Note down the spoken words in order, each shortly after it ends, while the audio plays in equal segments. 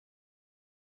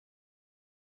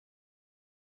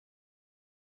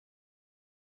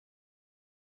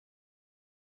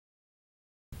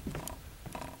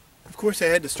course, I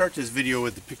had to start this video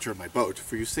with the picture of my boat.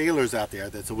 For you sailors out there,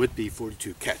 that's a Whitby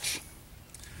 42 Ketch.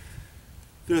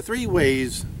 There are three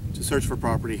ways to search for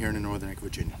property here in the Northern Neck,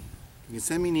 Virginia. You can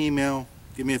send me an email,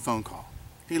 give me a phone call.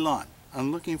 Hey Lon,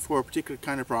 I'm looking for a particular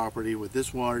kind of property with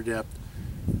this water depth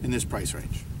in this price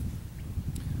range.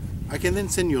 I can then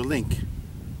send you a link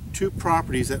to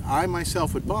properties that I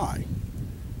myself would buy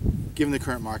given the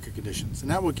current market conditions. And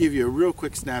that will give you a real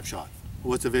quick snapshot of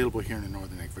what's available here in the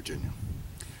Northern Neck, Virginia.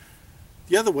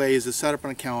 The other way is to set up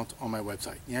an account on my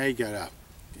website. Yeah, you gotta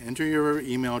enter your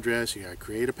email address, you gotta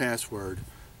create a password,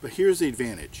 but here's the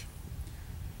advantage.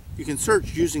 You can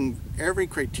search using every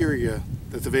criteria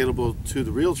that's available to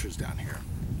the realtors down here.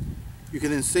 You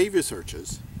can then save your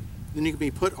searches, then you can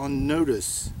be put on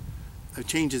notice of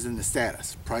changes in the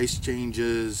status. Price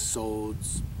changes,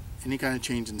 solds, any kind of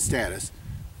change in status,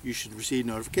 you should receive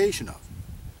notification of.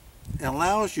 It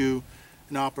allows you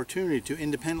an opportunity to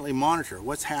independently monitor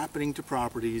what's happening to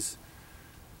properties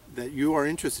that you are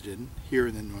interested in here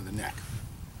in the Northern Neck.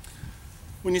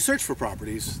 When you search for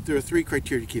properties, there are three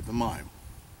criteria to keep in mind.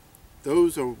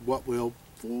 Those are what will,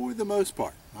 for the most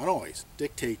part, not always,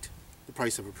 dictate the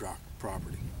price of a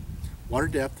property. Water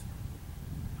depth,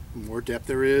 the more depth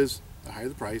there is, the higher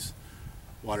the price.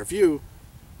 Water view,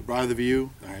 the broader the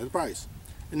view, the higher the price.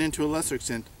 And then to a lesser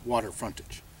extent, water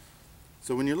frontage.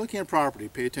 So when you're looking at property,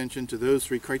 pay attention to those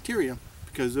three criteria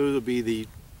because those will be the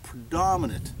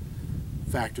predominant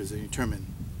factors that determine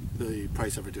the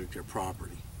price of a particular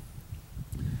property.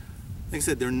 Like I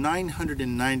said, there are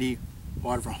 990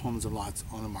 waterfront homes and lots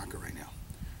on the market right now.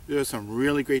 There are some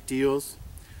really great deals.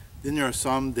 Then there are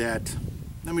some that,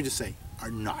 let me just say, are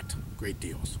not great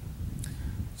deals.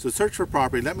 So search for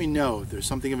property. Let me know if there's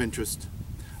something of interest.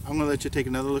 I'm going to let you take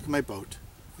another look at my boat,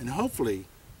 and hopefully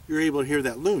you're able to hear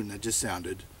that loon that just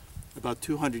sounded about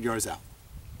 200 yards out.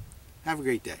 Have a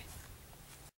great day.